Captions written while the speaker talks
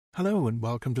Hello and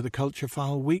welcome to the Culture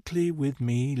File Weekly with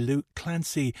me, Luke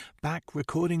Clancy, back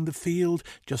recording the field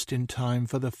just in time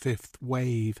for the fifth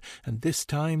wave. And this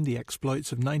time the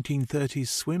exploits of 1930s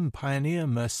swim pioneer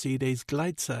Mercedes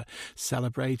Gleitze,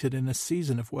 celebrated in a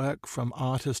season of work from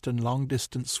artist and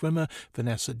long-distance swimmer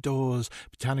Vanessa Daws,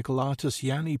 botanical artist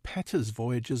Yanny Petters'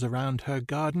 voyages around her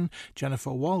garden.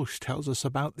 Jennifer Walshe tells us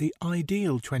about the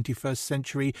ideal 21st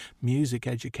century music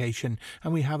education,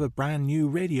 and we have a brand new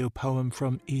radio poem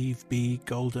from Yves B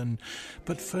Golden.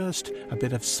 But first, a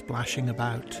bit of splashing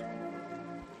about.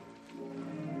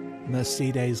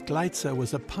 Mercedes Gleitze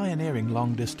was a pioneering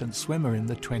long-distance swimmer in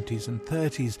the 20s and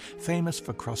 30s, famous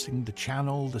for crossing the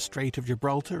Channel, the Strait of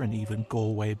Gibraltar and even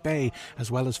Galway Bay,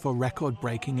 as well as for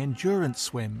record-breaking endurance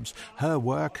swims. Her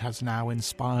work has now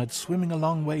inspired Swimming a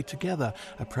Long Way Together,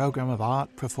 a programme of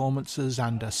art performances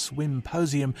and a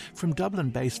swimposium from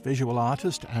Dublin-based visual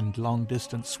artist and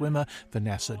long-distance swimmer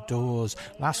Vanessa Daws.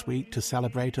 Last week, to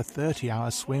celebrate a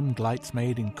 30-hour swim Gleitze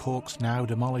made in Cork's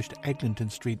now-demolished Eglinton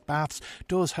Street baths,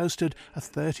 Daws hosted a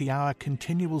 30-hour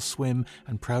continual swim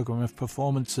and programme of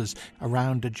performances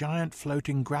around a giant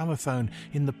floating gramophone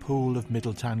in the pool of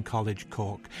Middletown College,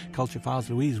 Cork. Culture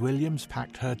Files' Louise Williams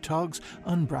packed her togs,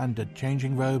 unbranded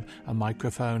changing robe, a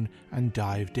microphone and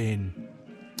dived in.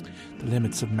 The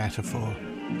limits of metaphor.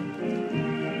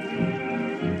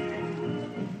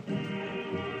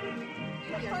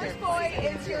 First boy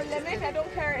is your limit. I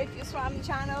don't care if you swam the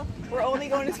channel. We're only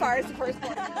going as far as the first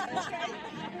boy.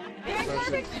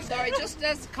 Sorry, just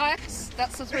as kayaks,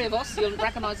 that's the three of us. You'll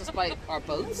recognise us by our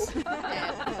boats.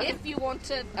 If you want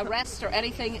to arrest or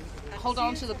anything, hold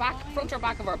on to the front or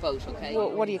back of our boat, okay?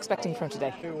 Well, what are you expecting from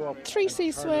today? 3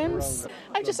 sea swims.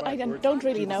 I don't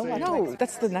really know. No,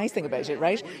 that's the nice thing about it,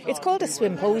 right? It's called a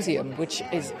swimposium, which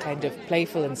is kind of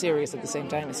playful and serious at the same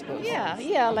time, I suppose.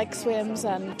 Yeah, like swims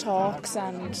and talks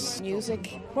and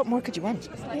music. What more could you want?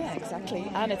 Yeah,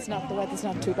 exactly. And the weather's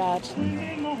not too bad.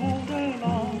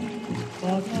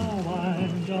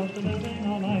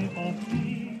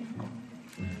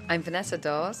 I'm Vanessa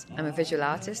Daws. I'm a visual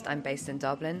artist. I'm based in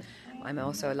Dublin. I'm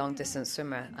also a long-distance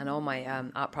swimmer, and all my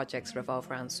art projects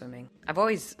revolve around swimming. I've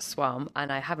always swum,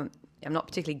 and I'm not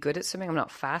particularly good at swimming. I'm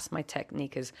not fast. My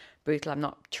technique is brutal. I'm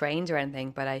not trained or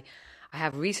anything, but I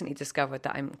have recently discovered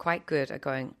that I'm quite good at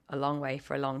going a long way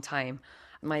for a long time.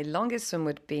 My longest swim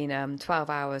would have been 12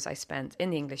 hours I spent in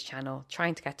the English Channel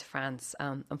trying to get to France.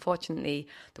 Unfortunately,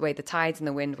 the way the tides and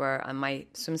the wind were and my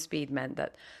swim speed meant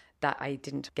that I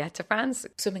didn't get to France.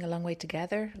 Swimming a long way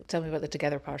together? Tell me about the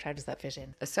together part. How does that fit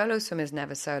in? A solo swim is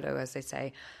never solo, as they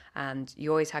say, and you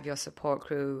always have your support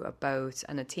crew, a boat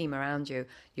and a team around you.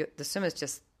 The swim is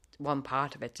just one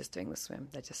part of it, just doing the swim.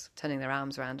 They're just turning their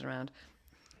arms around and around.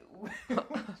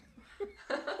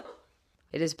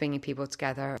 It is bringing people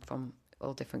together from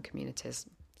all different communities.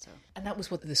 So. And that was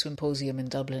what the Swimposium in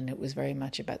Dublin, it was very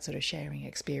much about sort of sharing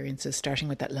experiences, starting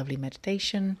with that lovely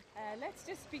meditation. Let's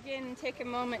just begin, take a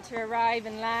moment to arrive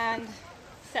and land,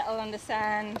 settle on the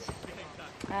sand,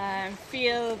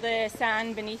 feel the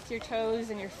sand beneath your toes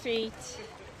and your feet,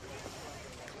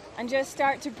 and just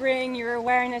start to bring your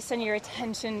awareness and your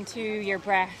attention to your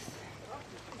breath.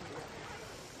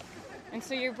 And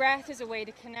so your breath is a way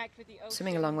to connect with the ocean.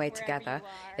 Swimming a Long Way Together,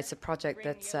 it's a project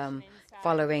that's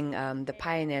following the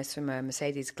pioneer swimmer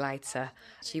Mercedes Gleitze.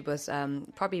 She was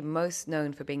probably most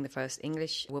known for being the first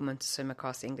English woman to swim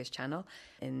across the English Channel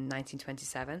in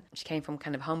 1927. She came from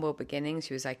kind of humble beginnings.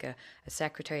 She was like a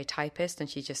secretary typist, and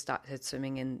she just started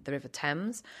swimming in the River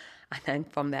Thames, and then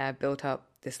from there built up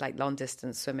this like long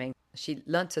distance swimming. She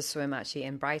learnt to swim actually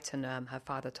in Brighton. Her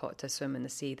father taught her to swim in the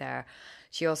sea there.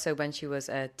 She also, when she was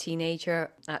a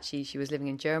teenager, actually she was living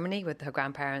in Germany with her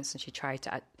grandparents, and she tried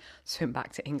to swim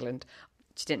back to England.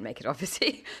 She didn't make it,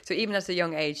 obviously. So even at a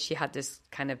young age, she had this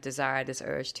kind of desire, this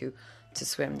urge to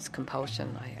swim, this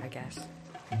compulsion, I guess.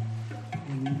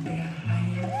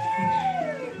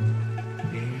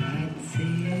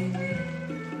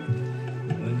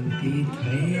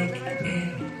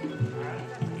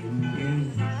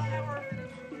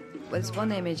 Well, there's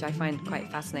one image I find quite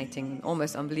fascinating,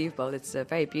 almost unbelievable. It's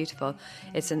very beautiful.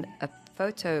 It's a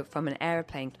photo from an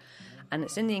aeroplane, and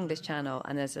it's in the English Channel,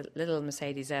 and there's a little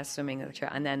Mercedes there swimming,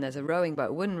 and then there's a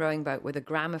wooden rowing boat with a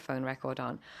gramophone record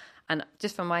on. And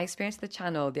just from my experience of the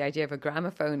Channel, the idea of a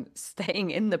gramophone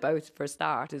staying in the boat for a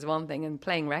start is one thing, and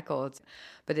playing records,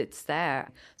 but it's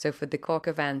there. So for the Cork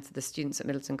event, the students at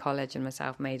Middleton College and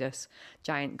myself made us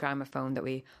giant gramophone that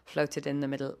we floated in the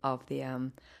middle of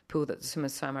the pool that the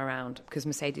swimmers swam around, because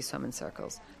Mercedes swam in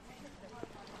circles.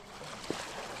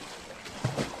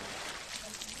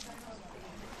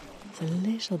 It's a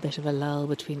little bit of a lull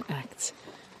between acts,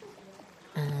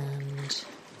 and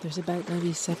There's about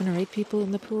maybe 7 or 8 people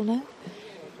in the pool now,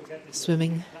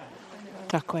 swimming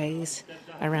clockways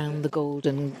around the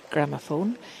golden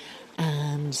gramophone,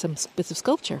 and some bits of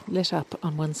sculpture lit up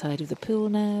on one side of the pool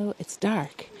now. It's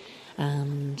dark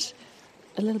and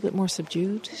a little bit more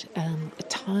subdued. A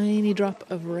tiny drop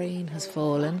of rain has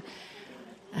fallen,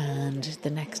 and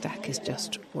the next act is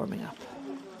just warming up.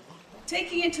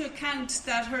 Taking into account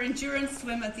that her endurance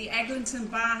swim at the Eglinton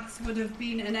Baths would have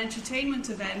been an entertainment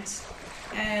event,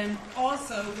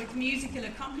 also with musical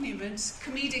accompaniment,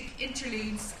 comedic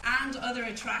interludes and other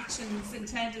attractions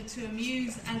intended to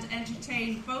amuse and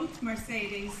entertain both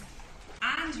Mercedes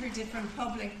and her different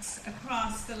publics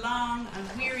across the long and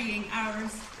wearying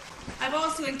hours, I've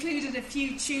also included a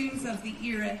few tunes of the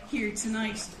era here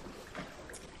tonight.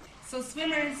 So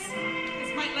swimmers,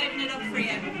 this might lighten it up for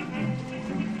you.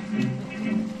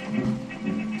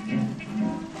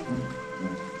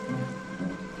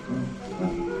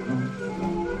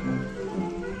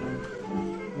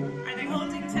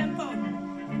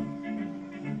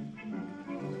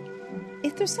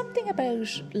 There's something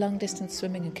about long-distance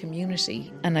swimming and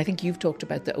community, and I think you've talked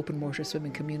about the open water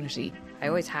swimming community. I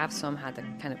always have had the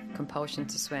kind of compulsion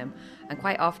to swim, and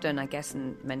quite often, I guess,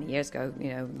 many years ago,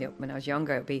 when I was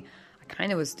younger, I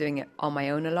kind of was doing it on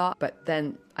my own a lot, but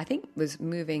then I think was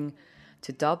moving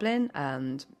to Dublin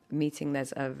and meeting,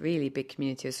 there's a really big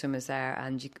community of swimmers there,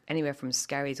 and anywhere from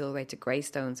Skerries all the way to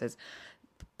Greystones, there's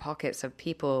pockets of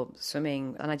people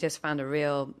swimming, and I just found a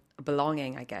real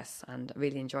belonging, I guess, and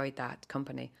really enjoyed that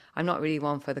company. I'm not really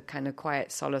one for the kind of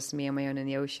quiet solace, me on my own in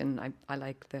the ocean. I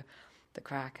like the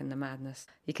crack and the madness.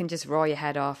 You can just roar your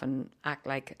head off and act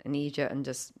like an idiot and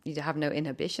just, you have no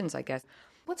inhibitions, I guess.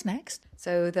 What's next?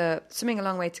 So the Swimming a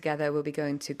Long Way Together will be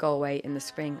going to Galway in the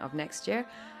spring of next year,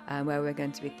 where we're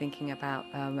going to be thinking about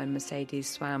when Mercedes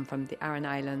swam from the Aran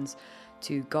Islands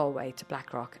to Galway, to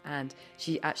Blackrock, and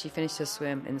she actually finished her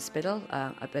swim in Spiddle,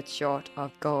 a bit short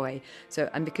of Galway. So,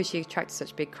 and because she attracted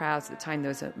such big crowds at the time, there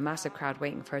was a massive crowd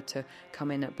waiting for her to come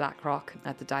in at Blackrock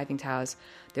at the diving towers.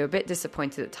 They were a bit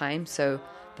disappointed at the time, so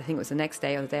I think it was the next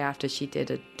day or the day after, she did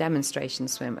a demonstration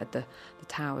swim at the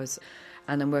towers.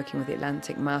 And I'm working with the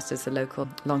Atlantic Masters, the local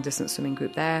long-distance swimming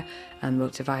group there, and we'll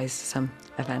devise some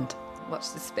event.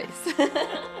 Watch this space. It's a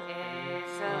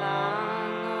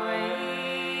long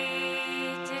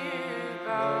way to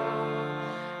go,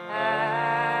 a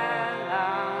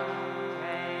long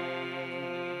way.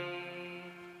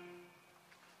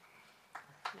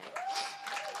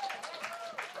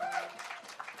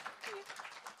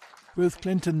 Ruth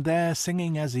Clinton there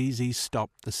singing As Easy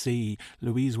Stopped the Sea.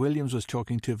 Louise Williams was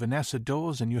talking to Vanessa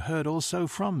Daws, and you heard also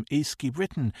from Easkey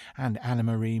Britton and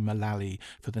Anna-Marie Mullally.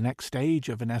 For the next stage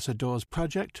of Vanessa Daws'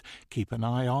 project, keep an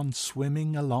eye on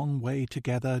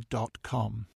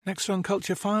swimingalongwaytogether.com. Next on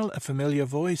Culture File, a familiar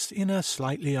voice in a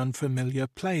slightly unfamiliar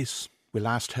place. We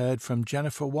last heard from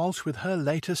Jennifer Walshe with her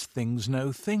latest Things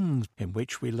Know Things, in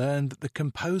which we learned that the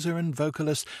composer and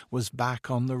vocalist was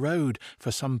back on the road for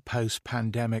some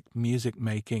post-pandemic music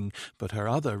making. But her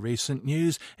other recent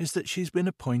news is that she's been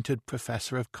appointed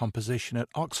Professor of Composition at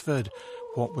Oxford.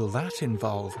 What will that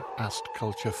involve? Asked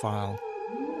Culture File.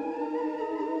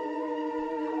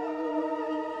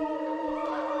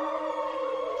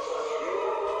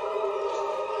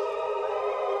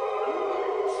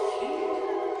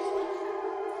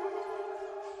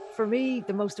 For me,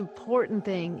 the most important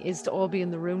thing is to all be in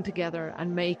the room together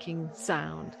and making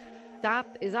sound.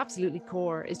 That is absolutely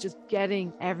core, is just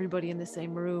getting everybody in the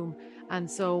same room.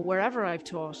 And so wherever I've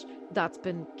taught, that's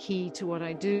been key to what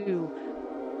I do.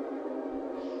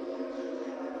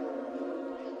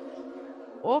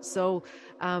 Also,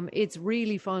 it's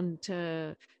really fun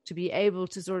to be able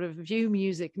to sort of view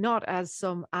music not as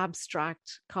some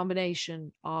abstract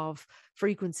combination of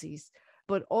frequencies,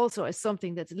 but also as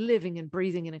something that's living and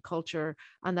breathing in a culture,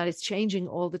 and that it's changing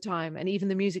all the time. And even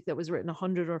the music that was written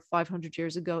 100 or 500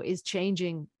 years ago is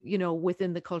changing,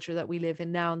 within the culture that we live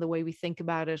in now, and the way we think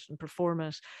about it and perform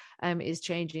it is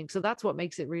changing. So that's what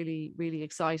makes it really, really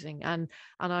exciting. And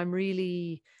I'm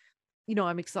really,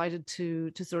 I'm excited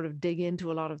to sort of dig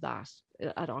into a lot of that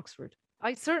at Oxford.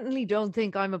 I certainly don't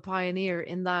think I'm a pioneer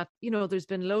in that, there's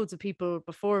been loads of people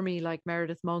before me like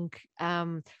Meredith Monk,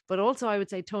 but also I would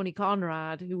say Tony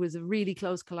Conrad, who was a really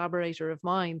close collaborator of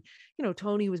mine.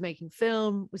 Tony was making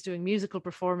film, was doing musical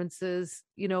performances,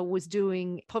 was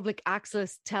doing public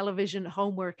access television,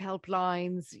 homework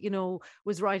helplines,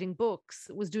 was writing books,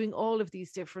 was doing all of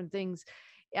these different things.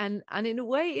 And in a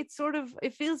way, it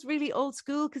feels really old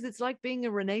school, because it's like being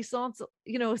a Renaissance,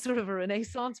 sort of a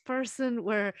Renaissance person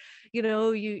where,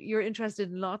 you're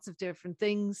interested in lots of different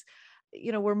things.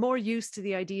 we're more used to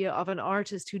the idea of an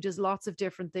artist who does lots of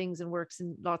different things and works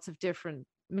in lots of different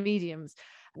mediums.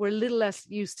 We're a little less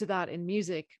used to that in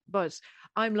music, but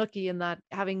I'm lucky in that,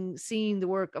 having seen the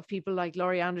work of people like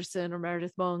Laurie Anderson or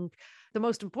Meredith Monk, the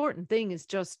most important thing is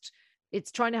just,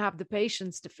 it's trying to have the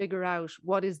patience to figure out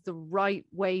what is the right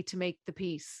way to make the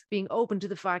piece, being open to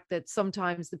the fact that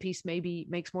sometimes the piece maybe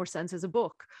makes more sense as a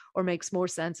book, or makes more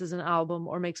sense as an album,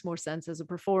 or makes more sense as a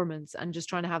performance, and just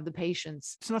trying to have the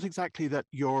patience. It's not exactly that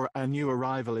you're a new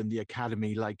arrival in the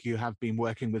academy, like you have been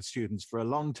working with students for a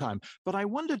long time, but I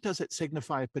wonder, does it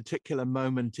signify a particular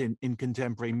moment in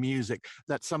contemporary music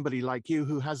that somebody like you,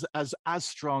 who has as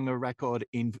strong a record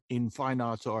in fine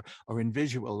art or in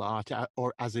visual art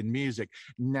or as in music,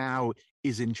 now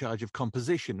is in charge of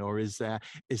composition, or is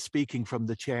speaking from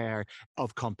the chair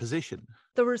of composition?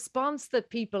 The response that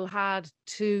people had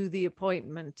to the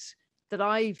appointment that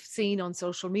I've seen on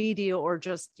social media, or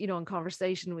just, in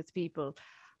conversation with people,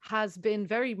 has been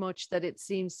very much that it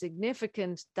seems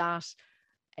significant that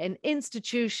an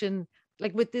institution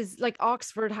like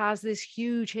Oxford has this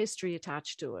huge history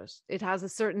attached to it. It has a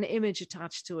certain image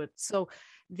attached to it. So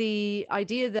the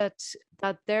idea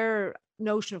that their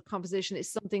notion of composition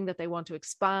is something that they want to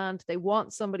expand. They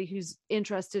want somebody who's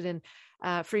interested in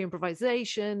free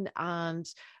improvisation and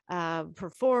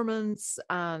performance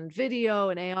and video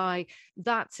and AI.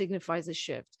 That signifies a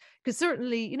shift. Because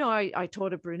certainly, I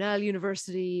taught at Brunel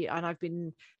University, and I've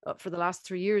been, for the last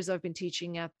 3 years, I've been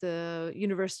teaching at the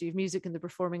University of Music and the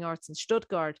Performing Arts in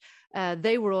Stuttgart.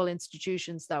 They were all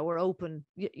institutions that were open,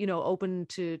 open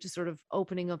to sort of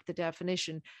opening up the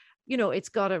definition. It's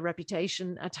got a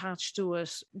reputation attached to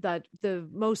it that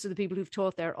most of the people who've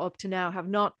taught there up to now have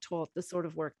not taught the sort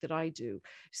of work that I do.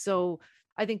 So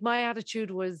I think my attitude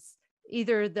was,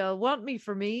 either they'll want me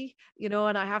for me,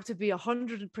 and I have to be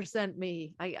 100%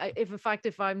 me.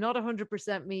 If I'm not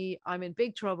 100% me, I'm in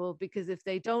big trouble, because if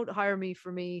they don't hire me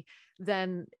for me,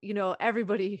 then,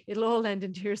 it'll all end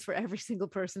in tears for every single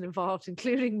person involved,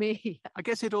 including me. I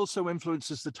guess it also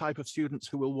influences the type of students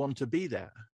who will want to be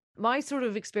there. My sort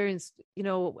of experience,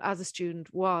 as a student,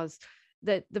 was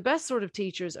that the best sort of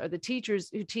teachers are the teachers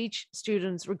who teach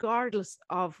students regardless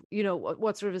of,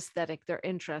 what sort of aesthetic they're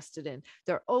interested in.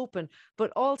 They're open,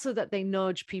 but also that they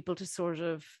nudge people to sort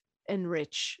of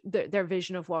enrich their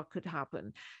vision of what could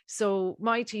happen. So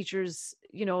my teachers,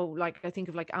 I think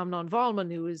of Amnon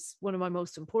Volman, who is one of my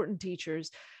most important teachers,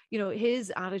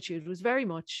 his attitude was very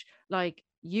much like,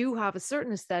 you have a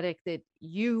certain aesthetic that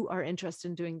you are interested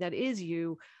in doing, that is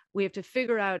you. We have to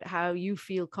figure out how you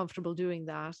feel comfortable doing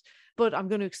that. But I'm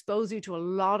going to expose you to a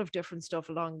lot of different stuff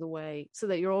along the way, so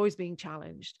that you're always being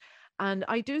challenged. And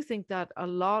I do think that a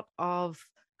lot of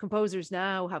composers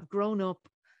now have grown up,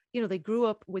 they grew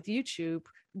up with YouTube.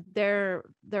 Their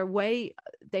way,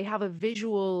 they have a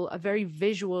very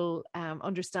visual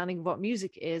understanding of what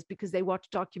music is, because they watch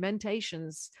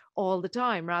documentations all the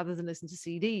time rather than listen to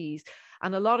CDs.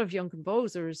 And a lot of young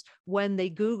composers, when they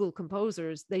Google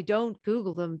composers, they don't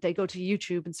Google them, they go to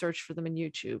YouTube and search for them in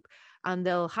YouTube. And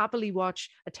they'll happily watch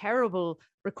a terrible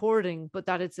recording, but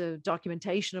that it's a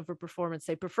documentation of a performance.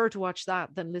 They prefer to watch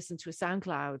that than listen to a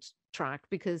SoundCloud track,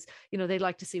 because, they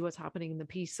like to see what's happening in the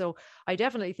piece. So I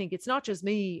definitely think it's not just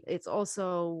me, it's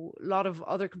also a lot of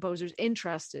other composers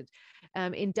interested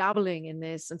in dabbling in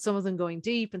this, and some of them going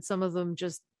deep and some of them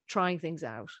just trying things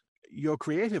out. Your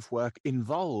creative work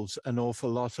involves an awful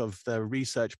lot of the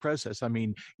research process. I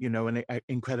mean, an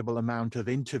incredible amount of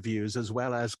interviews, as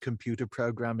well as computer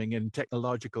programming and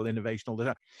technological innovation, all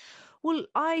that. Well,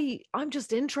 I'm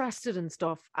just interested in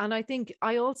stuff. And I think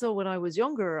I also, when I was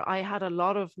younger, I had a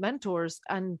lot of mentors,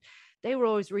 and they were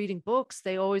always reading books.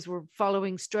 They always were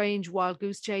following strange wild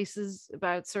goose chases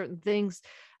about certain things.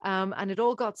 And it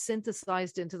all got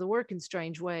synthesized into the work in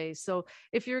strange ways. So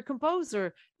if you're a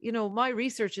composer, my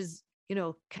research is,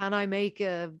 can I make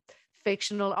a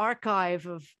fictional archive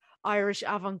of Irish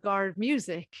avant-garde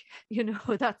music?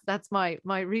 That's my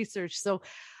research. So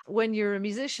when you're a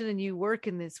musician and you work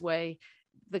in this way,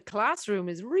 the classroom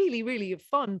is really, really a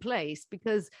fun place,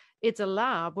 because it's a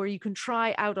lab where you can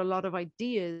try out a lot of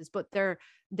ideas, but they're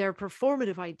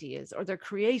performative ideas, or they're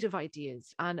creative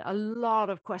ideas. And a lot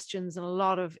of questions and a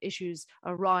lot of issues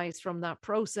arise from that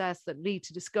process that lead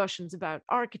to discussions about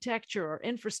architecture or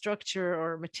infrastructure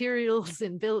or materials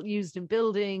used in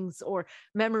buildings, or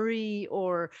memory,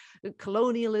 or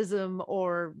colonialism,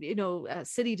 or,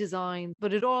 city design.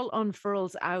 But it all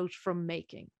unfurls out from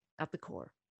making at the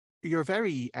core. You're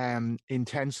very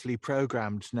intensely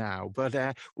programmed now,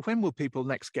 but when will people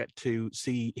next get to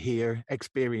see, hear,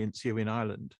 experience you in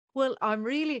Ireland? Well, I'm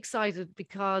really excited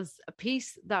because a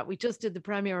piece that we just did the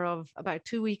premiere of about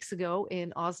 2 weeks ago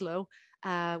in Oslo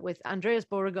with Andreas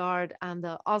Beauregard and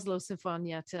the Oslo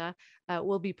Sinfonietta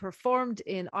will be performed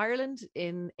in Ireland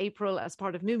in April as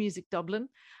part of New Music Dublin,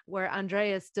 where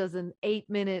Andreas does an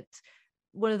 8-minute,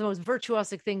 one of the most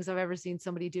virtuosic things I've ever seen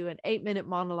somebody do, an 8-minute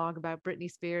monologue about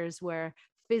Britney Spears, where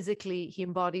physically he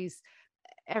embodies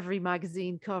every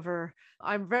magazine cover.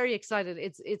 I'm very excited.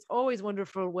 It's always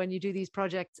wonderful when you do these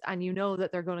projects and you know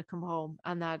that they're going to come home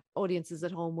and that audiences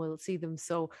at home will see them.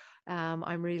 So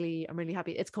I'm really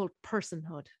happy. It's called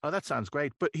Personhood. Oh, that sounds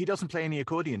great. But he doesn't play any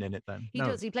accordion in it then? He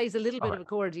does. He plays a little bit of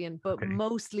accordion, but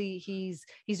mostly he's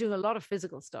doing a lot of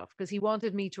physical stuff because he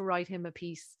wanted me to write him a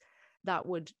piece that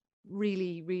would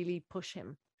really push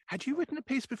him. Had you written a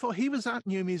piece before? He was at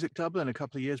New Music Dublin a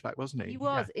couple of years back, wasn't he? He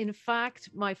was. Yeah. In fact,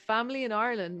 my family in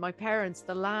Ireland, my parents,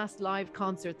 the last live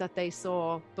concert that they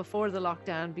saw before the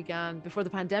lockdown began, before the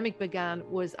pandemic began,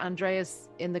 was Andreas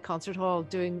in the concert hall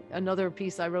doing another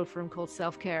piece I wrote for him called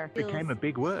Self-Care. It became a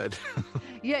big word.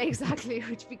 Yeah, exactly,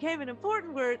 which became an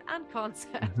important word and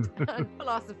concept and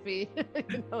philosophy.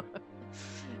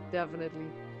 Definitely.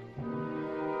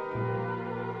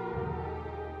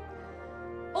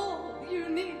 You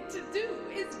need to do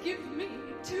is give me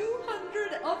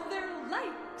 200 of their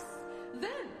likes.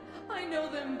 Then I know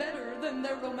them better than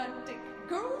their romantic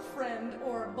girlfriend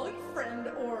or boyfriend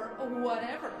or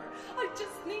whatever. I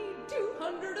just need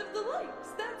 200 of the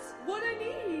likes. That's what I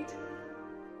need.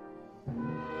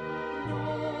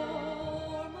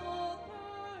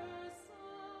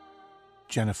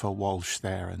 Jennifer Walshe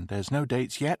there, and there's no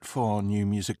dates yet for New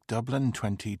Music Dublin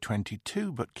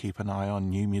 2022, but keep an eye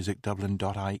on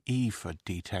newmusicdublin.ie for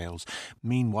details.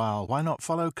 Meanwhile, why not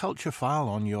follow Culture File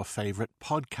on your favourite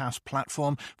podcast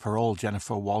platform for all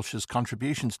Jennifer Walshe's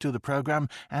contributions to the programme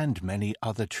and many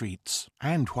other treats.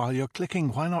 And while you're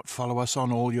clicking, why not follow us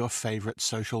on all your favourite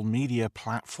social media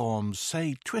platforms,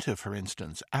 say Twitter for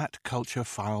instance, at Culture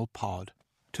File Pod.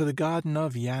 To the garden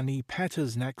of Yanny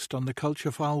Petters next on the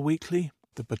Culture File Weekly.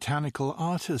 The botanical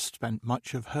artist spent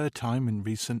much of her time in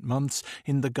recent months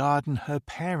in the garden her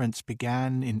parents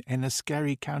began in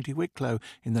Enniskerry, County Wicklow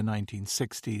in the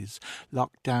 1960s.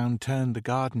 Lockdown turned the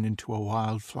garden into a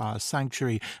wildflower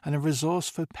sanctuary and a resource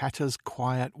for Petters'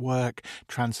 quiet work,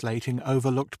 translating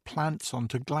overlooked plants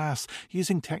onto glass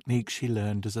using techniques she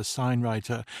learned as a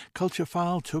signwriter. Culture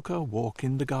File took a walk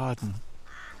in the garden.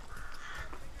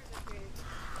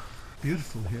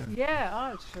 Beautiful here.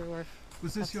 Yeah, sure.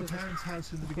 Was this your parents'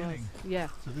 house in the beginning? Yeah.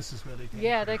 So this is where they came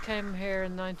Yeah, they came here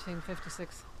in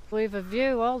 1956. We have a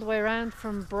view all the way around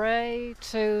from Bray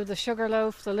to the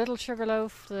Sugarloaf, the Little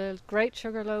Sugarloaf, the Great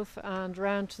Sugarloaf, and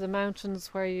round to the mountains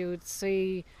where you would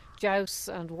see Jouse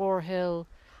and War Hill,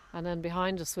 and then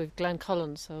behind us we've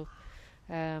Glencullen, so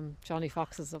Johnny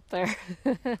Fox is up there.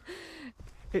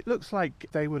 It looks like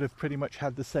they would have pretty much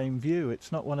had the same view.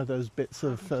 It's not one of those bits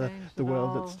of the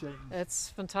world that's changed. It's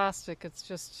fantastic. It's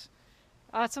just...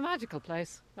 it's a magical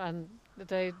place, and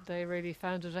they really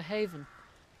found it a haven.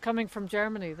 Coming from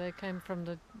Germany, they came from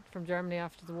Germany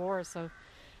after the war,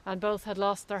 and both had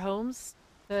lost their homes.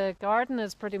 The garden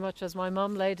is pretty much as my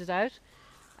mum laid it out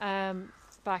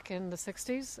back in the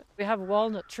 60s. We have a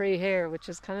walnut tree here, which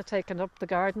has kind of taken up the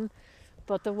garden,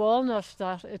 but the walnut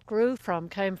that it grew from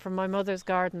came from my mother's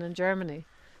garden in Germany.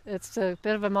 It's a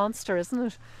bit of a monster, isn't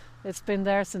it? It's been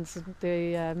there since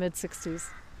the mid-60s,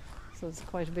 so it's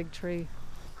quite a big tree.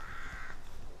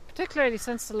 Particularly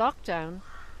since the lockdown,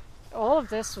 all of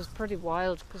this was pretty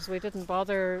wild because we didn't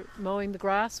bother mowing the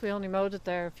grass. We only mowed it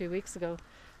there a few weeks ago.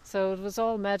 So it was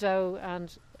all meadow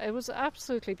and it was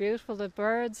absolutely beautiful. The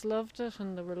birds loved it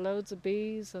and there were loads of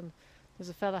bees, and there's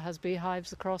a fella has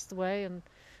beehives across the way and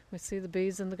we see the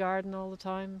bees in the garden all the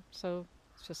time. So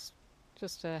it's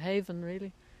just a haven,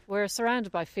 really. We're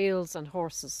surrounded by fields and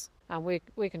horses. And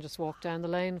we can just walk down the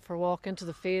lane for a walk into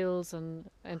the fields and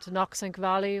into Knocksink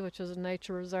Valley, which is a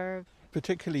nature reserve.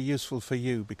 Particularly useful for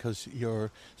you because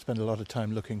you spend a lot of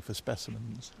time looking for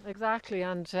specimens. Exactly,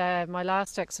 and my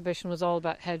last exhibition was all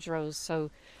about hedgerows,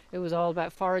 so it was all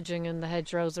about foraging in the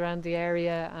hedgerows around the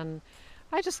area, and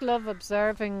I just love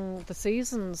observing the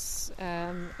seasons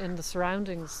in the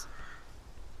surroundings.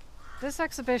 This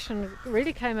exhibition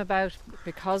really came about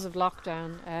because of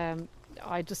lockdown.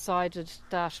 I decided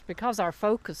that because our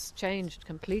focus changed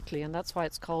completely, and that's why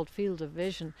it's called field of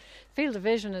vision. Field of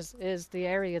vision is the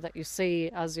area that you see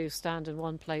as you stand in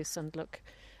one place and look.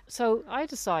 So I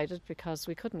decided, because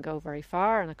we couldn't go very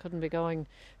far and I couldn't be going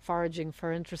foraging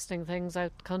for interesting things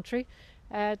out the country,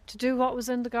 to do what was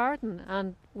in the garden.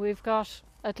 And we've got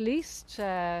at least,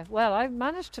 I've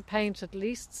managed to paint at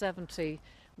least 70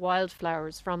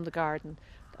 wildflowers from the garden.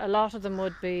 A lot of them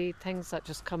would be things that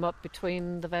just come up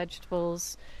between the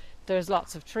vegetables. There's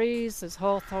lots of trees, there's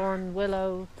hawthorn,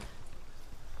 willow,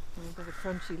 a bit of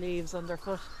crunchy leaves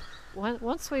underfoot.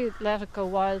 Once we let it go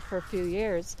wild for a few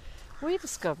years, we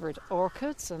discovered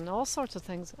orchids and all sorts of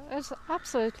things. It's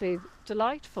absolutely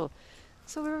delightful.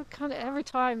 So we were kind of, every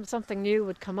time something new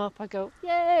would come up, I'd go,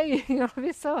 yay, I'd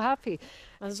be so happy.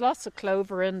 And there's lots of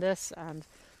clover in this, and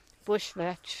bush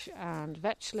vetch and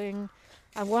vetchling.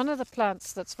 And one of the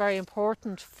plants that's very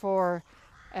important for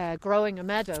growing a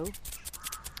meadow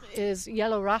is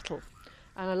yellow rattle.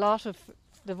 And a lot of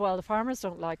the farmers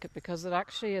don't like it because it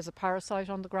actually is a parasite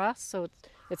on the grass, so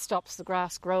it stops the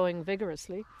grass growing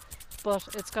vigorously. But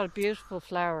it's got a beautiful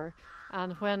flower,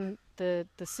 and when the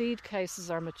seed cases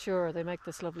are mature, they make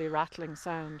this lovely rattling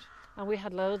sound. And we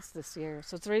had loads this year,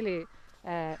 so it's really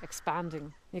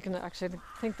expanding. You can actually,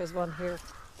 I think there's one here.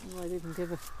 You might even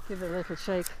give it a little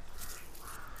shake.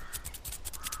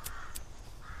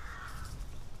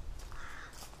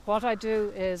 What I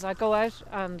do is I go out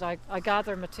and I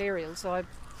gather material, so I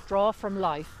draw from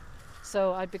life.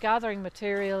 So I'd be gathering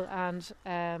material and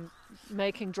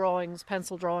making drawings,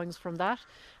 pencil drawings from that,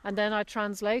 and then I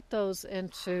translate those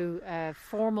into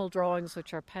formal drawings,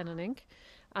 which are pen and ink.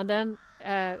 And then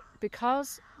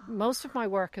because most of my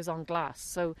work is on glass,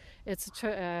 so it's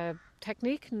a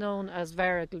technique known as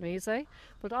Gleitze,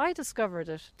 but I discovered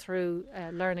it through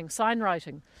learning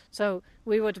signwriting. So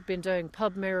we would have been doing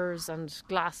pub mirrors and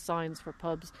glass signs for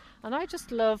pubs, and I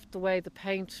just loved the way the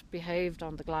paint behaved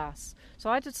on the glass. So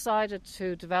I decided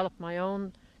to develop my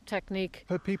own technique.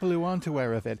 For people who aren't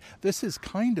aware of it, this is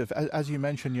kind of, as you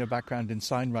mentioned your background in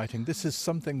signwriting, this is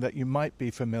something that you might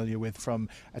be familiar with from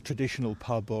a traditional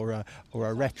pub or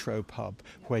a retro pub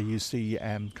where you see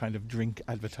kind of drink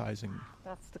advertising.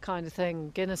 That's the kind of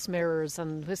thing, Guinness mirrors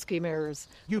and whiskey mirrors.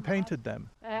 You painted them?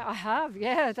 I have,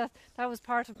 yeah. That was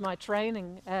part of my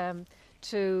training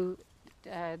to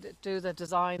do the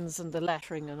designs and the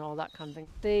lettering and all that kind of thing.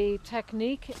 The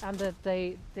technique and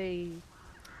the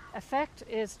effect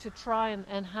is to try and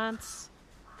enhance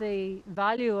the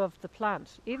value of the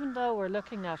plant. Even though we're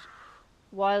looking at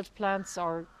wild plants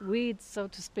or weeds, so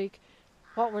to speak,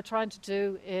 what we're trying to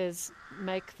do is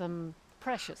make them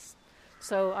precious.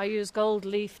 So I use gold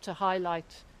leaf to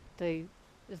highlight the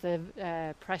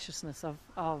preciousness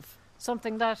of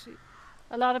something that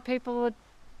a lot of people would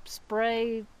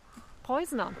spray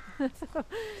poison on.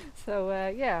 So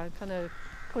I'm kind of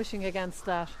pushing against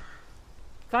that.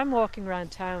 If I'm walking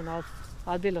around town,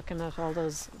 I'll be looking at all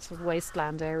those sort of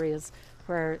wasteland areas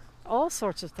where all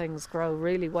sorts of things grow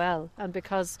really well, and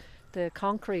because the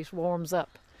concrete warms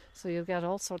up, so you'll get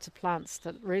all sorts of plants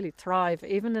that really thrive,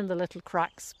 even in the little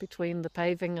cracks between the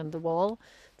paving and the wall.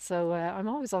 So I'm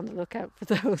always on the lookout for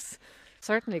those.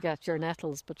 Certainly get your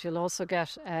nettles, but you'll also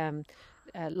get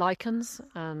lichens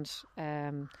and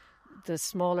the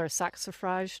smaller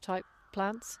saxifrage type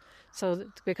plants. So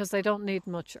because they don't need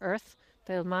much earth,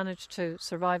 they'll manage to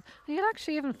survive. And you'll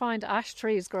actually even find ash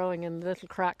trees growing in little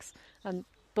cracks. And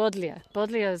buddleia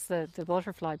is the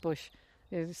butterfly bush.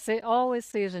 You always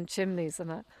see it in chimneys,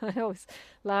 and I always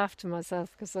laugh to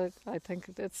myself because I think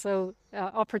it's so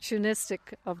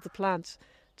opportunistic of the plant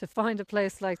to find a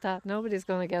place like that. Nobody's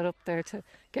going to get up there to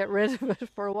get rid of it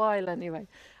for a while anyway.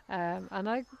 And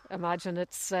I imagine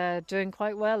it's doing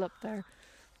quite well up there.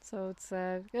 So it's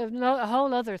a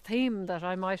whole other theme that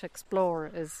I might explore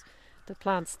is the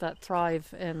plants that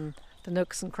thrive in the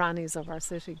nooks and crannies of our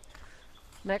city.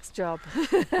 Next job.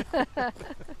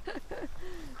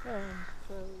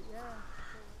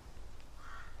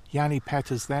 Yanny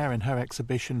Petters there in her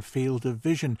exhibition Field of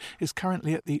Vision is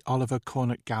currently at the Oliver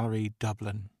Cornet Gallery,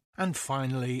 Dublin. And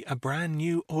finally, a brand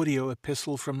new audio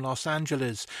epistle from Los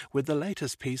Angeles with the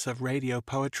latest piece of radio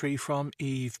poetry from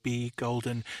Yves B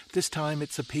Golden. This time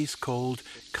it's a piece called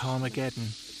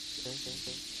Carmageddon.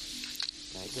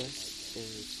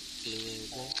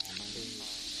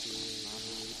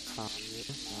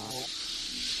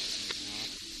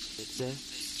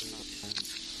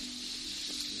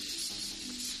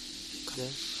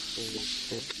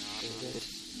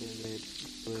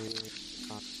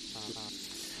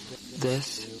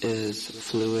 This is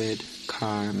Fluid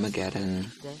Carmageddon.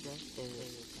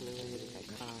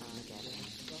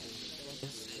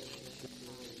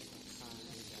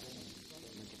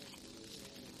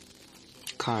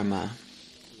 Karma.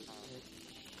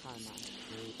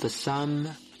 The sum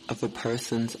of a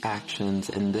person's actions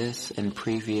in this and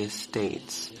previous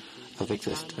states of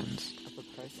existence,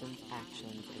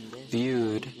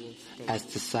 viewed as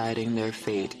deciding their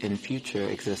fate in future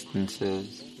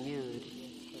existences. Viewed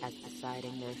as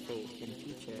deciding their fate in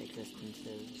future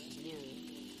existences.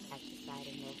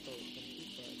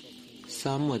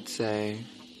 Some would say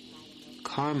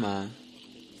karma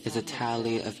is a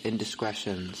tally of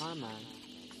indiscretions,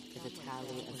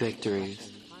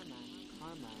 victories,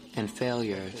 and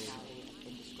failures.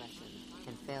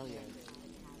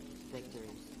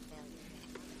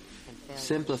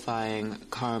 Simplifying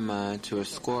karma to a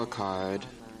scorecard,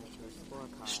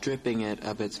 stripping it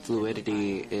of its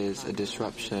fluidity, is a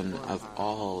disruption of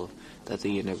all that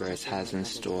the universe has in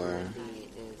store.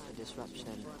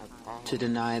 To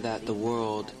deny that the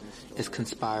world is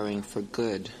conspiring for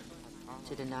good,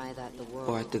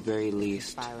 or at the very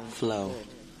least, flow.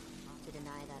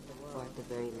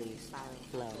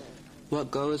 What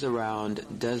goes around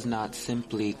does not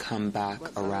simply come back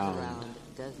around.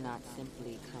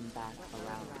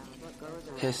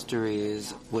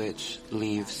 Histories which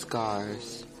leave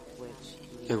scars,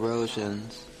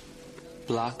 erosions,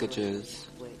 blockages,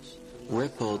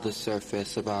 ripple the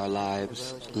surface of our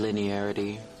lives'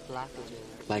 linearity,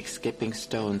 like skipping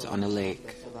stones on a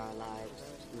lake.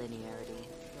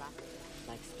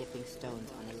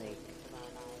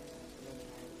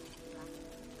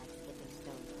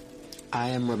 I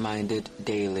am reminded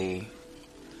daily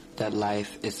that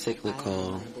life is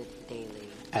cyclical,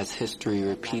 as history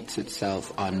repeats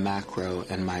itself on macro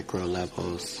and micro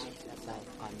levels.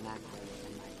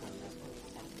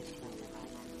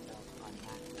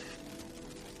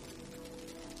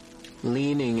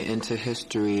 Leaning into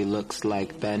history looks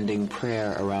like bending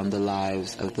prayer around the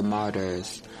lives of the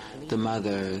martyrs, the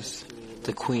mothers,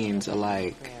 the queens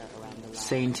alike,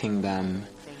 sainting them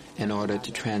in order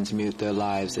to transmute their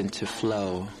lives into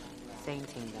flow.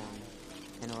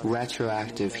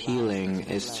 Retroactive healing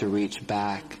is to reach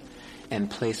back and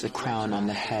place a crown on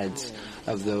the heads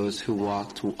of those who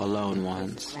walked alone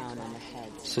once,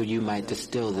 so you might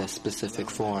distill this specific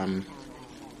form.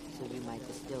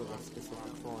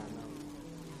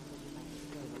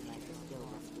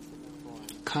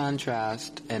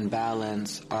 Contrast and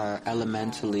balance are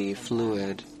elementally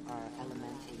fluid.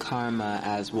 Karma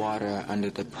as water under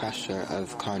the pressure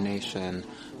of carnation,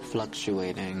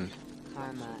 fluctuating.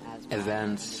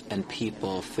 Events and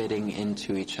people fitting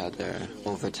into each other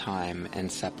over time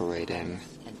and separating.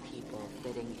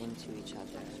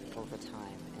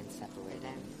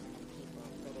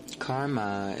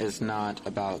 Karma is not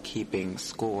about keeping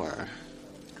score.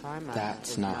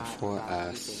 That's not for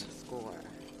us.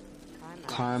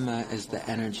 Karma is the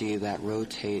energy that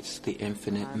rotates the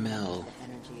infinite mill.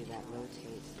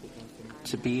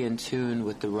 To be in tune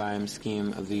with the rhyme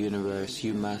scheme of the universe,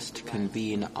 you must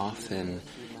convene often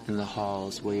in the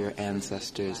halls where your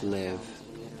ancestors live.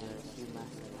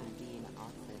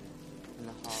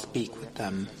 Speak with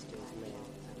them.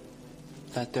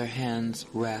 Let their hands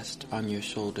rest on your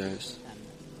shoulders.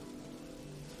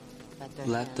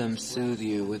 Let them soothe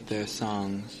you with their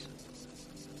songs.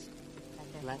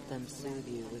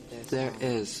 There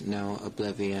is no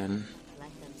oblivion.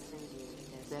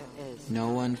 No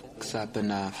one fucks up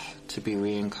enough to be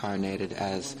reincarnated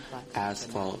as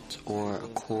asphalt or a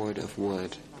cord of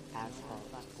wood.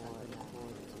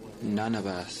 None of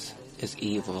us is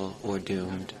evil or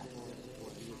doomed.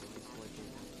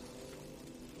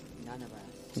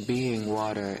 Being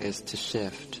water is to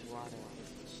shift,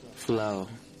 flow,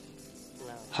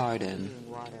 harden,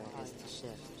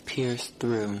 pierce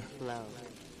through,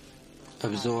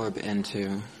 absorb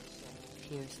into,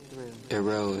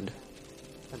 erode,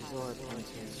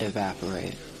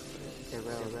 evaporate.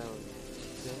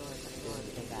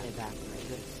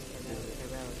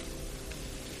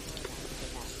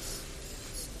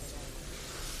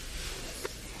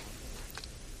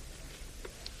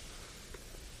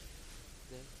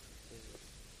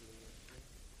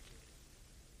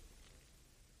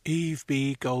 Yves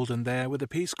B Golden there with a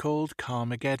piece called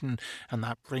Carmageddon, and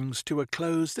that brings to a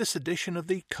close this edition of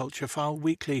the Culture File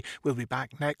Weekly. We'll be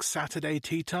back next Saturday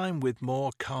tea time with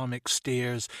more karmic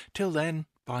steers. Till then,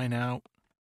 bye now.